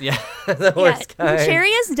 Yeah, the worst kind. Cherry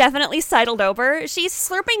is definitely sidled over. She's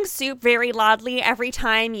slurping soup very loudly every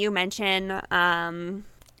time you mention,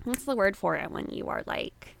 what's the word for it when you are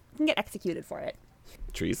like, you can get executed for it.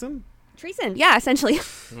 Treason? Treason, yeah, essentially.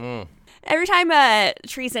 Every time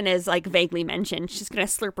treason is like vaguely mentioned, she's gonna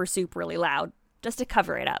slurp her soup really loud just to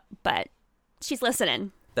cover it up. But she's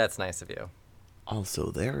listening. That's nice of you. Also,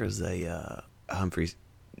 there is a Humphrey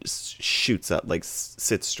shoots up, like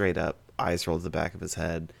sits straight up, eyes roll to the back of his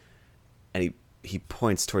head, and he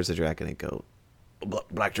points towards the dragon and go,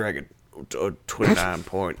 Black Dragon,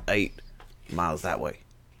 29.8 miles that way.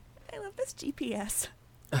 I love this GPS.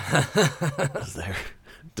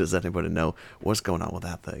 Does anybody know what's going on with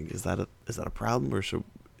that thing? Is that a problem, or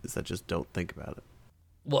is that just don't think about it?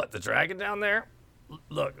 What, the dragon down there?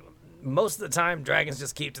 Look, most of the time, dragons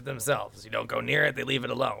just keep to themselves. You don't go near it, they leave it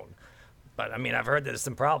alone. But, I mean, I've heard there's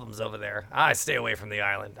some problems over there. I stay away from the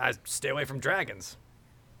island. I stay away from dragons.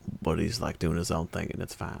 But he's like doing his own thing and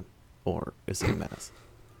it's fine. Or is he a menace?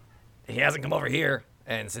 He hasn't come over here,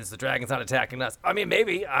 and since the dragon's not attacking us, I mean,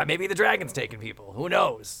 maybe the dragon's taking people. Who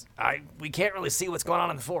knows? We can't really see what's going on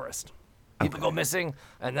in the forest. People go missing,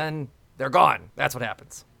 and then they're gone. That's what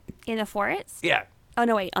happens. In the forest? Yeah, Oh,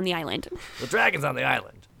 no, wait, on the island. the dragon's on the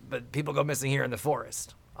island, but people go missing here in the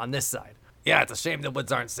forest, on this side. Yeah, it's a shame the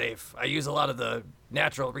woods aren't safe. I use a lot of the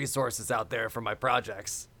natural resources out there for my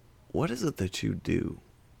projects. What is it that you do?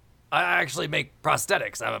 I actually make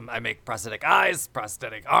prosthetics. I make prosthetic eyes,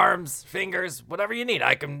 prosthetic arms, fingers, whatever you need,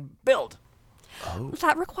 I can build.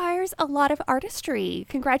 That requires a lot of artistry.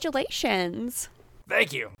 Congratulations.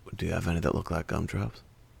 Thank you. Do you have any that look like gumdrops?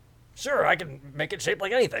 Sure, I can make it shaped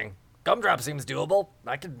like anything. Gumdrop seems doable.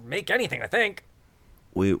 I can make anything, I think.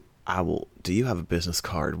 Do you have a business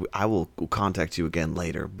card? I will contact you again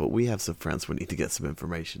later, but we have some friends we need to get some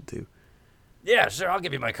information to. Yeah, sure, I'll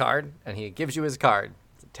give you my card. And he gives you his card.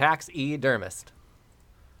 It's a Tax E Dermist.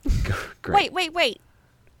 Great. Wait.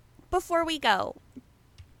 Before we go,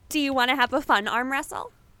 do you want to have a fun arm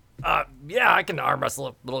wrestle? Yeah, I can arm wrestle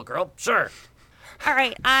a little girl. Sure. All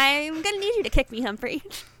right, I'm going to need you to kick me, Humphrey.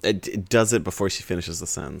 It does it before she finishes the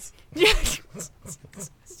sentence.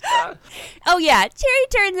 Oh, yeah, Cherry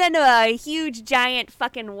turns into a huge, giant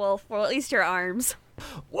fucking wolf, or at least her arms.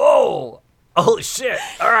 Whoa! Holy shit.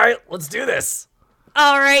 All right, let's do this.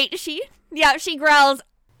 All right, she growls.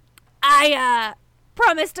 I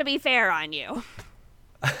promise to be fair on you.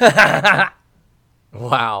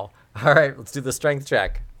 Wow. All right, let's do the strength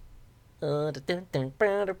check.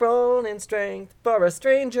 Rolling strength for a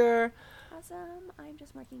stranger. Awesome. I'm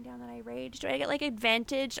just marking down that I rage. Do I get like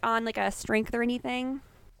advantage on like a strength or anything?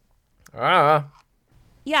 Yeah,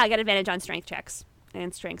 I get advantage on strength checks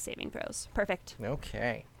and strength saving throws. Perfect.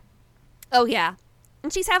 Okay. Oh yeah,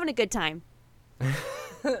 and she's having a good time.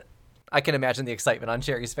 I can imagine the excitement on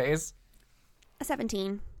Cherry's face. A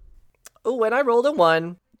 17. Oh, and I rolled a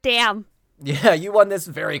 1. Damn. Yeah, you won this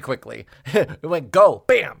very quickly. It went go,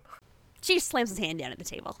 bam. She just slams his hand down at the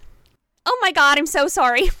table. Oh my god, I'm so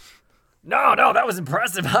sorry. No, that was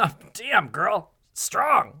impressive. Damn, girl.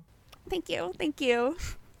 Strong. Thank you. Thank you.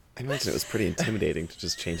 I imagine it was pretty intimidating to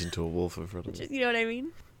just change into a wolf in front of me. You know what I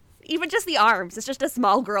mean? Even just the arms. It's just a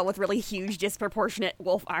small girl with really huge, disproportionate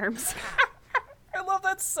wolf arms. I love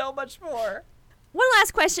that so much more. One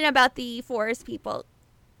last question about the forest people.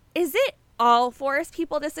 Is it all forest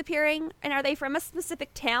people disappearing? And are they from a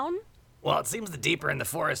specific town? Well, it seems the deeper in the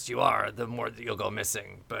forest you are, the more that you'll go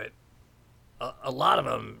missing. But a lot of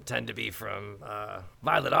them tend to be from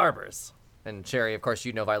Violet Arbors. And Cherry, of course,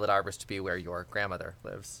 you know Violet Arbors to be where your grandmother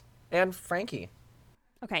lives. And Frankie.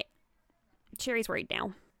 Okay. Cherry's worried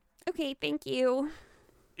now. Okay, thank you.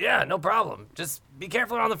 Yeah, no problem. Just be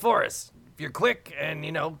careful around the forest. If you're quick and,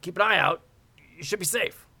 keep an eye out, you should be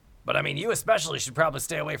safe. But, I mean, you especially should probably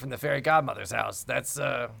stay away from the fairy godmother's house. That's,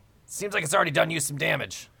 seems like it's already done you some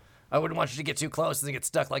damage. I wouldn't want you to get too close and get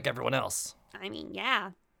stuck like everyone else. I mean,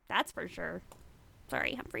 yeah, that's for sure.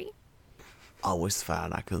 Sorry, Humphrey. Always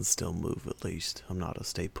fine. I can still move at least. I'm not a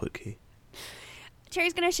stay put key.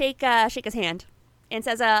 Cherry's gonna shake his hand and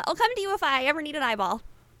says, I'll come to you if I ever need an eyeball.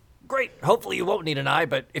 Great. Hopefully you won't need an eye,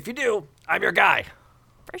 but if you do, I'm your guy.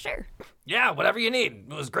 For sure. Yeah, whatever you need.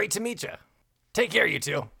 It was great to meet you. Take care, you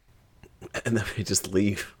two. And then we just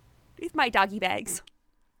leave. With my doggy bags.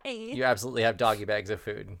 Hey. You absolutely have doggy bags of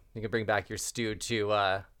food. You can bring back your stew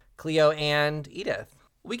to Cleo and Edith.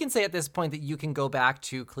 We can say at this point that you can go back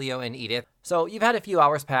to Cleo and Edith. So you've had a few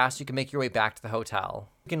hours pass. You can make your way back to the hotel.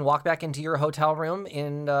 You can walk back into your hotel room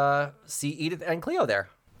and see Edith and Cleo there.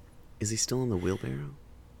 Is he still in the wheelbarrow?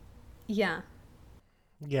 Yeah.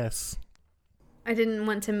 Yes. I didn't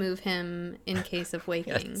want to move him in case of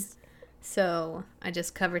waking. Yes. So I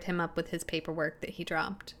just covered him up with his paperwork that he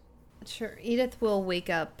dropped. Sure, Edith will wake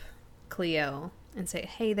up Cleo and say,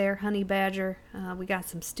 "Hey there, honey badger. We got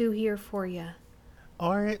some stew here for you."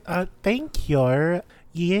 All right. Thank you.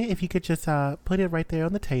 Yeah, if you could just put it right there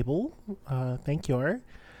on the table. Thank you.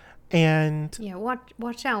 And Yeah,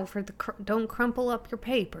 watch out for the don't crumple up your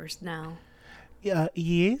papers now.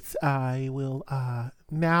 yes, I will.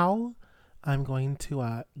 Now I'm going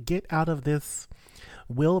to get out of this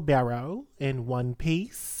wheelbarrow in one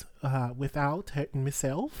piece without hurting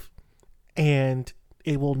myself. And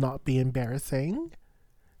it will not be embarrassing.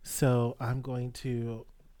 So I'm going to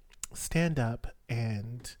stand up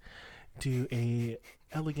and do a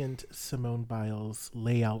elegant Simone Biles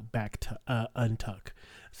layout back to untuck.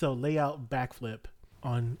 So layout backflip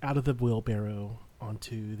out of the wheelbarrow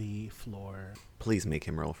onto the floor. Please make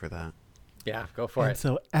him roll for that. Yeah, go for And it.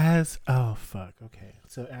 so okay.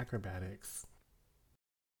 So acrobatics.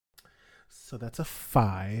 So that's a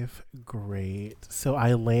 5. Great. So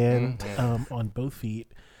I land on both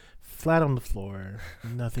feet, flat on the floor.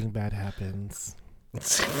 Nothing bad happens.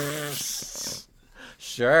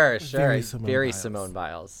 Sure. Very Very Simone Simone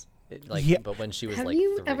Biles. Yeah. But when she was Have like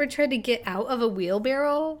you 3. ever tried to get out of a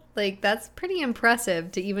wheelbarrow? Like, that's pretty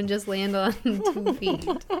impressive to even just land on 2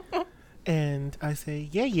 feet. And I say,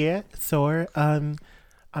 yeah. So I'm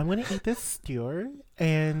gonna eat this stew,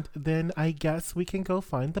 and then I guess we can go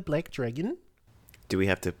find the black dragon. Do we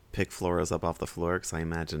have to pick Floros up off the floor? Because I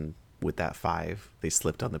imagine with that 5, they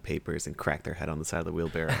slipped on the papers and cracked their head on the side of the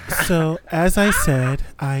wheelbarrow. So as I said,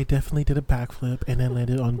 I definitely did a backflip and then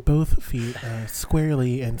landed on both feet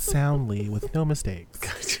squarely and soundly with no mistakes.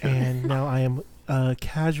 Gotcha. And now I am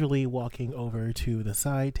casually walking over to the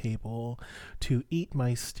side table to eat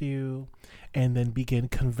my stew and then begin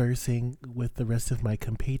conversing with the rest of my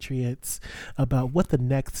compatriots about what the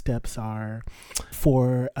next steps are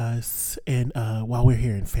for us and while we're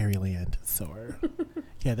here in Fairyland. So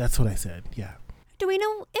yeah, that's what I said. Yeah. Do we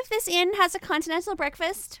know if this inn has a continental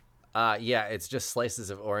breakfast? Yeah, it's just slices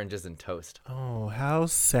of oranges and toast. Oh, how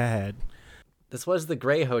sad. This was the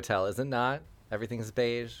Gray Hotel, is it not? Everything's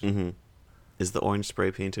beige. Mm-hmm. Is the orange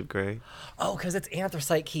spray painted gray? Oh, because it's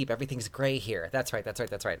Anthracite Keep. Everything's gray here. That's right.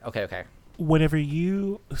 Okay. Whenever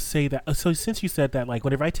you say that, so since you said that, like,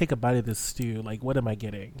 whenever I take a bite of this stew, like, what am I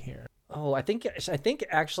getting here? Oh, I think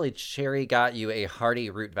actually Cherry got you a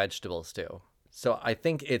hearty root vegetable stew. So I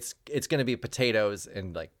think it's going to be potatoes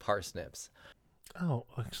and like parsnips. Oh,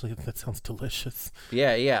 actually, that sounds delicious.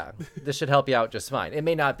 Yeah. This should help you out just fine. It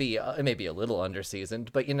may not be. It may be a little underseasoned,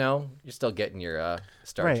 but you're still getting your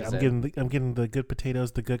starches. Right, I'm getting the good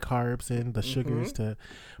potatoes, the good carbs, and the sugars to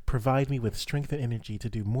provide me with strength and energy to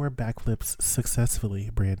do more backflips successfully.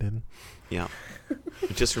 Brandon. Yeah.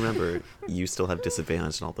 Just remember, you still have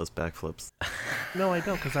disadvantage on all those backflips. No, I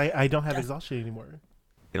don't, because I don't have exhaustion anymore.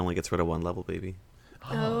 It only gets rid of one level, baby.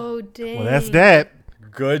 Oh, dang. Well, that's that.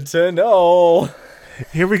 Good to know.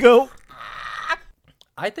 Here we go.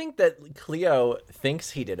 I think that Cleo thinks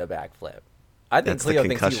he did a backflip. I think That's the Cleo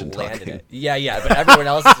thinks he concussion landed talking. it. Yeah, but everyone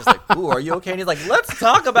else is just like, "Ooh, are you okay?" And he's like, "Let's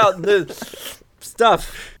talk about the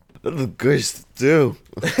stuff." The good stew.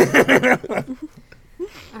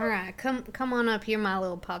 All right, come on up here, my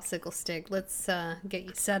little popsicle stick. Let's get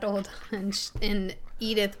you settled, and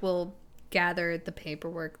Edith will gather the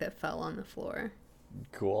paperwork that fell on the floor.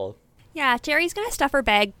 Cool. Yeah, Jerry's gonna stuff her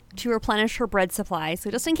bag to replenish her bread supply,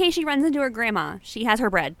 so just in case she runs into her grandma, she has her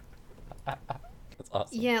bread. That's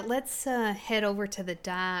awesome. Yeah, let's head over to the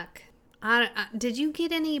dock. Did you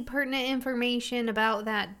get any pertinent information about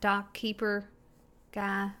that dock keeper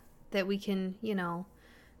guy that we can, so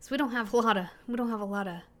we don't have a lot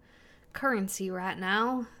of currency right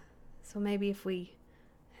now. So maybe if we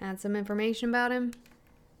had some information about him.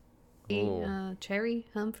 Cherry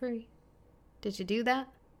Humphrey, did you do that?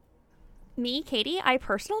 Me, Katie, I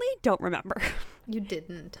personally don't remember. You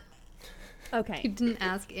didn't. You Okay. didn't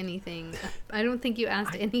ask anything. I don't think you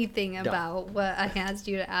asked anything about what I asked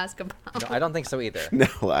you to ask about. No, I don't think so either. No,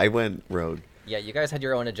 I went rogue. Yeah, you guys had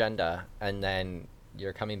your own agenda, and then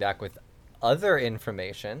you're coming back with other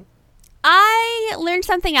information. I learned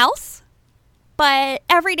something else, but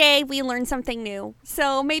every day we learn something new.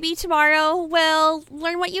 So maybe tomorrow we'll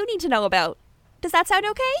learn what you need to know about. Does that sound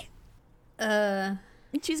okay? And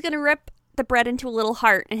she's gonna rip the bread into a little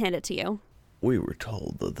heart and hand it to you. We were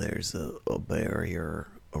told that there's a barrier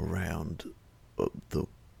around the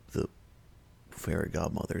fairy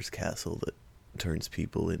godmother's castle that turns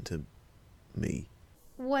people into me.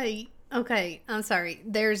 Wait, okay, I'm sorry.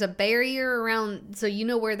 There's a barrier around, so you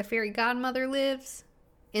know where the fairy godmother lives?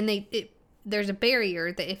 And there's a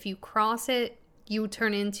barrier that if you cross it, you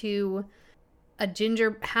turn into a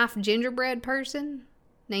half gingerbread person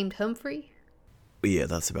named Humphrey? Yeah,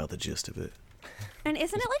 that's about the gist of it. And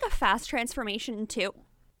isn't it like a fast transformation too?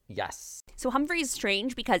 Yes. So Humphrey's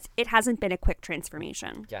strange because it hasn't been a quick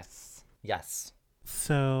transformation. Yes.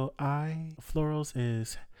 So Florals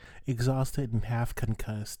is exhausted and half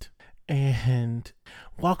concussed and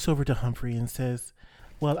walks over to Humphrey and says,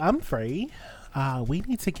 "Well, Humphrey, we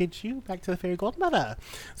need to get you back to the fairy godmother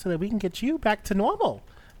so that we can get you back to normal.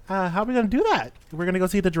 How are we going to do that? We're going to go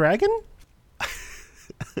see the dragon?"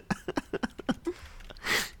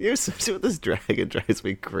 You're such with this dragon drives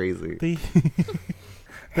me crazy.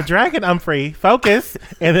 The dragon, Humphrey, focus.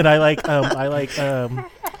 And then I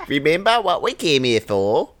Remember what we came here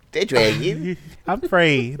for? The dragon.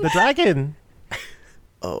 Humphrey, the dragon.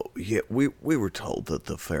 Oh, yeah, we were told that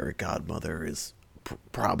the fairy godmother is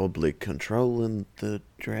probably controlling the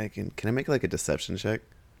dragon. Can I make like a deception check?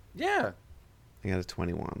 Yeah. I got a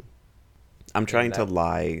 21. I'm trying to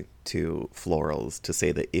lie to Florals to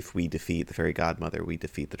say that if we defeat the fairy godmother, we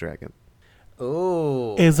defeat the dragon.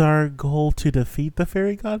 Ooh. Is our goal to defeat the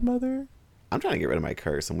fairy godmother? I'm trying to get rid of my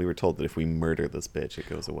curse, and we were told that if we murder this bitch, it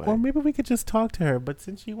goes away. Or maybe we could just talk to her, but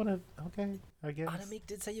since you want to, okay, I guess. Automake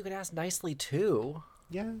did say you could ask nicely too.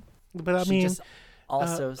 Yeah, but I She mean, just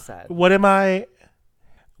also said. what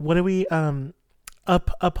do we,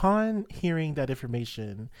 upon hearing that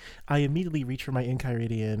information, I immediately reach for my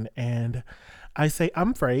Enchiridion and I say,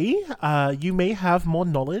 Humphrey, you may have more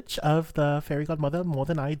knowledge of the fairy godmother more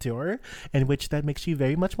than I do, in which that makes you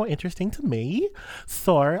very much more interesting to me.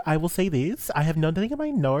 So I will say this, I have nothing in my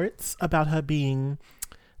notes about her being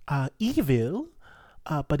evil,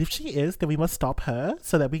 but if she is, then we must stop her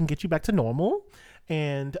so that we can get you back to normal.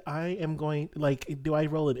 And I am going, do I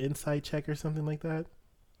roll an insight check or something like that?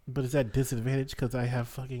 But is that disadvantage because I have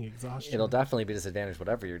fucking exhaustion? It'll definitely be disadvantage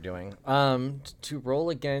whatever you're doing. To roll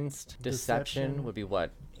against deception would be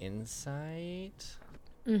what? Insight?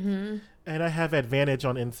 Mm-hmm. And I have advantage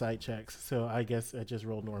on insight checks, so I guess I just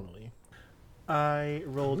rolled normally. I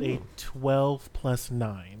rolled a 12 plus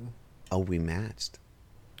 9. Oh, we matched.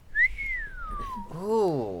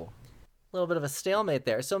 Ooh. A little bit of a stalemate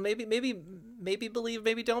there. So maybe believe,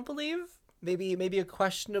 maybe don't believe? Maybe a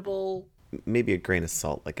questionable... Maybe a grain of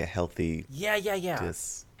salt, like a healthy... Yeah.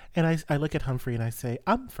 And I look at Humphrey and I say,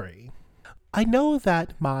 Humphrey, I know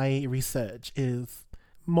that my research is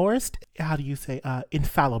more,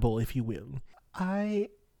 infallible, if you will. I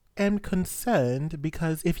am concerned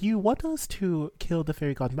because if you want us to kill the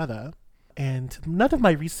fairy godmother, and none of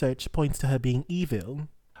my research points to her being evil,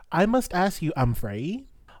 I must ask you, Humphrey,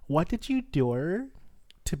 what did you do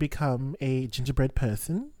to become a gingerbread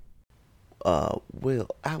person? Well,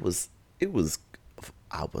 I was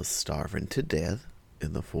starving to death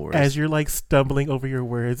in the forest. As you're like stumbling over your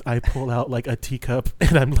words, I pull out like a teacup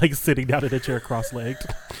and I'm like sitting down in a chair cross-legged.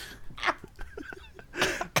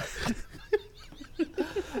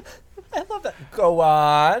 I love that. Go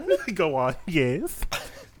on. Go on. Yes.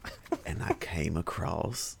 And I came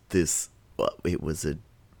across this, it was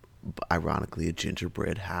ironically a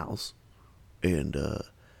gingerbread house. And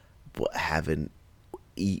having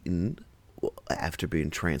eaten, after being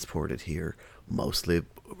transported here, mostly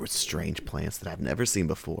strange plants that I've never seen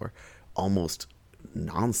before, almost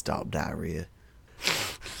nonstop diarrhea,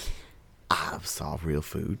 I saw real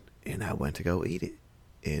food and I went to go eat it.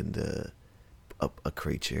 And a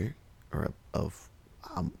creature, or a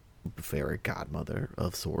fairy godmother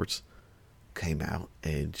of sorts, came out,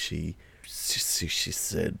 and she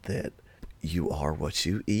said that you are what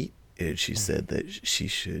you eat, and she said that she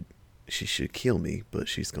should kill me, but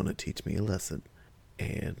she's gonna teach me a lesson.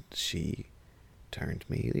 And she turned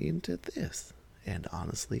me into this. And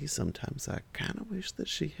honestly, sometimes I kind of wish that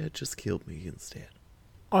she had just killed me instead.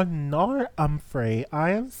 Oh no, Humphrey,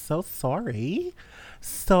 I am so sorry.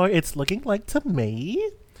 So it's looking like to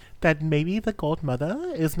me that maybe the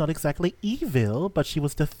godmother is not exactly evil, but she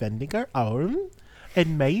was defending her own.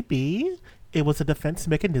 And maybe it was a defense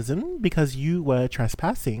mechanism because you were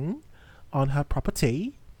trespassing on her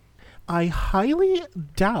property. I highly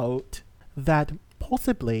doubt that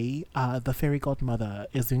possibly the fairy godmother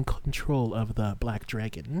is in control of the black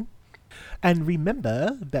dragon. And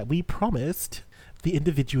remember that we promised the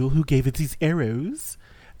individual who gave us these arrows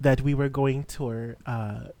that we were going to,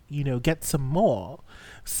 get some more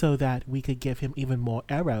so that we could give him even more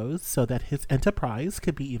arrows so that his enterprise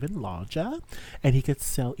could be even larger and he could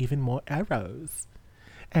sell even more arrows.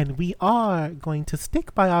 And we are going to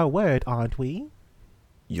stick by our word, aren't we?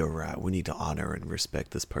 You're right. We need to honor and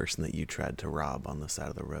respect this person that you tried to rob on the side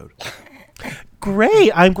of the road.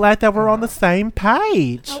 Great. I'm glad that we're on the same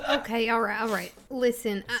page. Oh, okay. All right.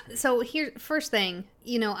 Listen, so here, first thing,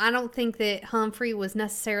 I don't think that Humphrey was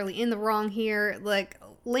necessarily in the wrong here. Like,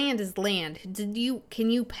 land is land. Can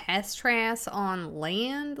you pest-trass on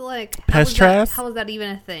land? Like, Pest-trass? How is that even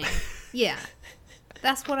a thing? Yeah.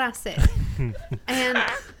 That's what I said. And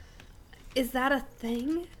is that a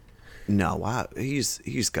thing? No,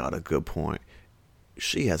 he's got a good point.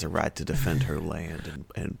 She has a right to defend her land,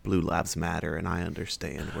 and Blue Lives Matter, and I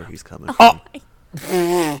understand where he's coming from.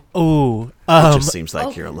 Oh, It just seems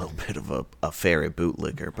like you're a little bit of a fairy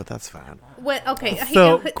bootlicker, but that's fine. Well, okay.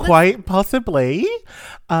 So quite possibly,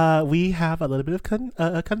 we have a little bit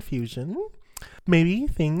of confusion. Maybe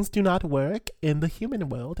things do not work in the human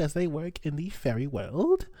world as they work in the fairy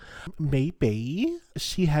world. Maybe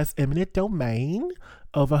she has eminent domain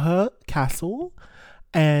over her castle,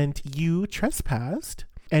 and you trespassed,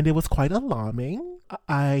 and it was quite alarming.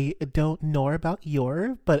 I don't know about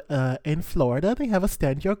but in Florida they have a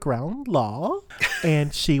stand your ground law,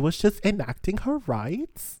 and she was just enacting her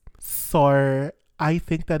rights. So I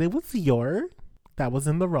think that it was that was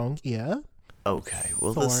in the wrong ear. Okay,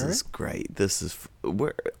 well, this is great. This is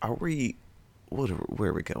where are we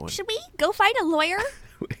going? Should we go find a lawyer?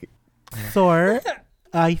 So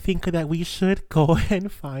I think that we should go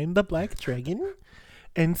and find the black dragon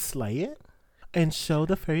and slay it and show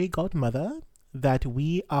the fairy godmother that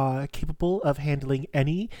we are capable of handling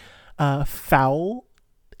any foul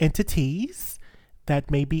entities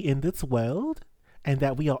that may be in this world, and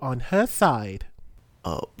that we are on her side.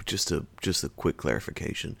 Oh, just a quick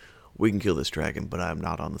clarification. We can kill this dragon, but I'm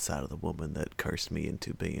not on the side of the woman that cursed me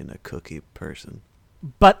into being a cookie person.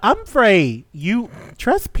 But Humphrey, you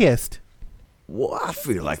trespassed. Well, I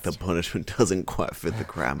feel like the punishment doesn't quite fit the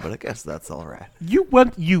crime, but I guess that's all right. You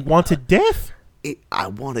wanted death? I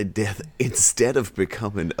wanted death instead of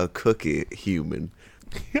becoming a cookie human.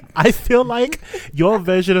 I feel like your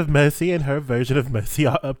version of mercy and her version of mercy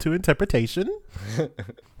are up to interpretation.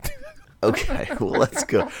 Okay, well, let's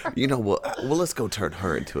go. You know what? Well, let's go turn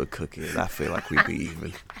her into a cookie, and I feel like we'd be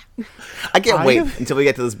even. I can't wait until we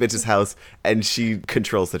get to this bitch's house and she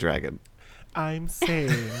controls the dragon. I'm saying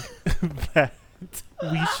that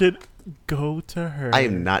we should go to her. I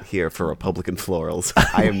am not here for Republican florals.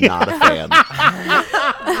 I am not a fan.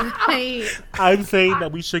 I'm saying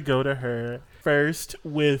that we should go to her first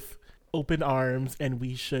with open arms, and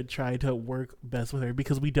we should try to work best with her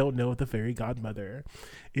because we don't know if the fairy godmother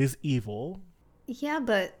is evil. Yeah,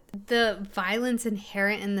 but the violence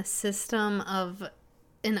inherent in the system of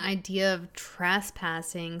an idea of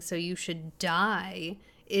trespassing, so you should die,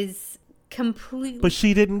 is completely... But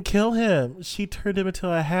she didn't kill him. She turned him into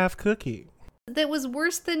a half cookie. That was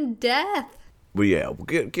worse than death. Well, yeah,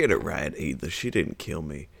 get it right, Ether. She didn't kill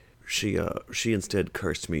me. She instead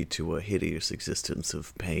cursed me to a hideous existence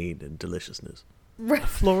of pain and deliciousness.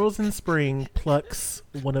 Florals in Spring plucks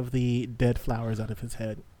one of the dead flowers out of his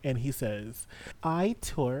head, and he says, I,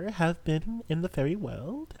 Tor, have been in the fairy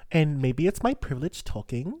world, and maybe it's my privilege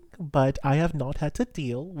talking, but I have not had to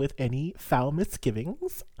deal with any foul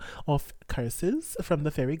misgivings or curses from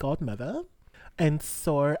the fairy godmother. And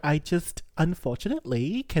so I just,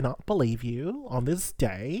 unfortunately, cannot believe you on this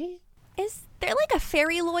day. Is there like a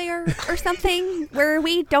fairy lawyer or something where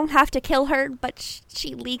we don't have to kill her, but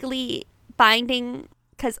she legally binding?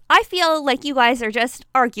 Because I feel like you guys are just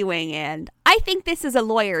arguing, and I think this is a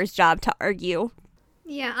lawyer's job to argue.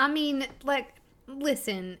 Yeah, I mean, like,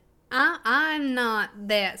 listen, I'm not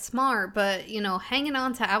that smart, but, you know, hanging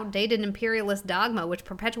on to outdated imperialist dogma, which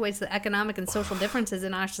perpetuates the economic and social differences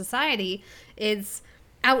in our society, is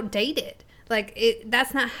outdated. Like,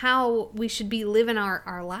 that's not how we should be living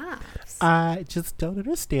our lives. I just don't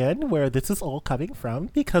understand where this is all coming from,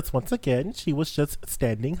 because once again, she was just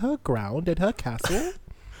standing her ground in her castle.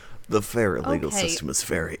 The fairy legal Okay. system is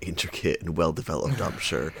very intricate and well developed, I'm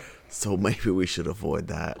sure. So maybe we should avoid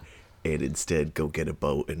that and instead go get a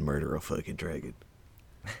boat and murder a fucking dragon.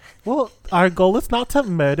 Well, our goal is not to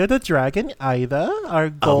murder the dragon either. Our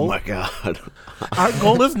goal, Oh my god. our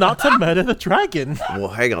goal is not to murder the dragon. Well,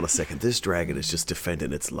 hang on a second. This dragon is just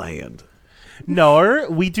defending its land. No,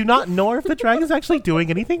 we do not know if the dragon is actually doing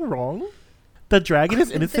anything wrong. The dragon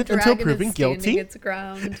is innocent The until dragon proven is standing guilty. its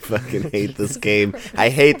ground. Fucking hate this game. I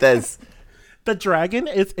hate this. The dragon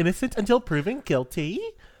is innocent until proven guilty.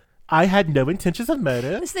 I had no intentions of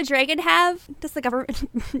murder. Does the dragon have, does the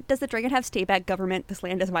dragon have stay back government? This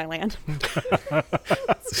land is my land.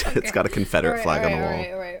 It's got a Confederate flag on the wall.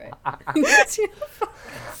 All right.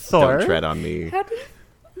 Thor, Don't tread on me. How did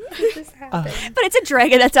this happen? But it's a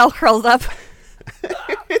dragon that's all curled up.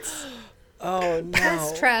 Oh no.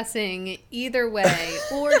 Trespassing, either way,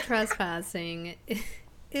 or trespassing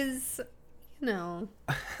is, you know...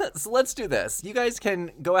 So let's do this. You guys can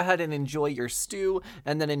go ahead and enjoy your stew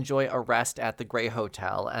and then enjoy a rest at the Grey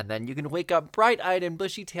Hotel. And then you can wake up bright-eyed and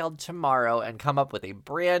bushy-tailed tomorrow and come up with a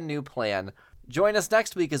brand new plan. Join us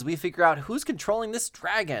next week as we figure out who's controlling this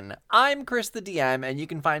dragon. I'm Chris the DM, and you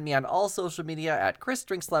can find me on all social media at Chris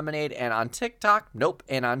Drinks Lemonade, and on TikTok,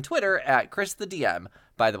 and on Twitter at Chris the DM.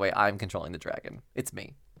 By the way, I'm controlling the dragon. It's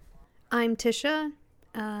me. I'm Tisha,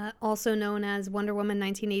 also known as Wonder Woman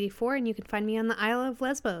 1984, and you can find me on the Isle of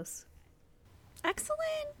Lesbos.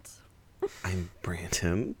 Excellent. I'm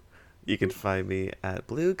Brandon. You can find me at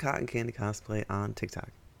Blue Cotton Candy Cosplay on TikTok.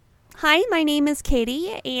 Hi, my name is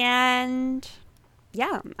Katie, and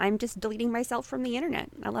yeah, I'm just deleting myself from the internet.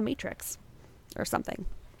 I love Matrix or something.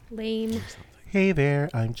 Lame. Hey there,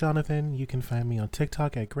 I'm Jonathan. You can find me on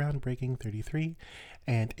TikTok at Groundbreaking33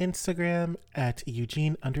 and Instagram at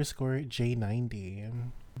Eugene_J90.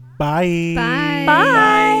 Bye. Bye.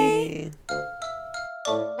 Bye. Bye.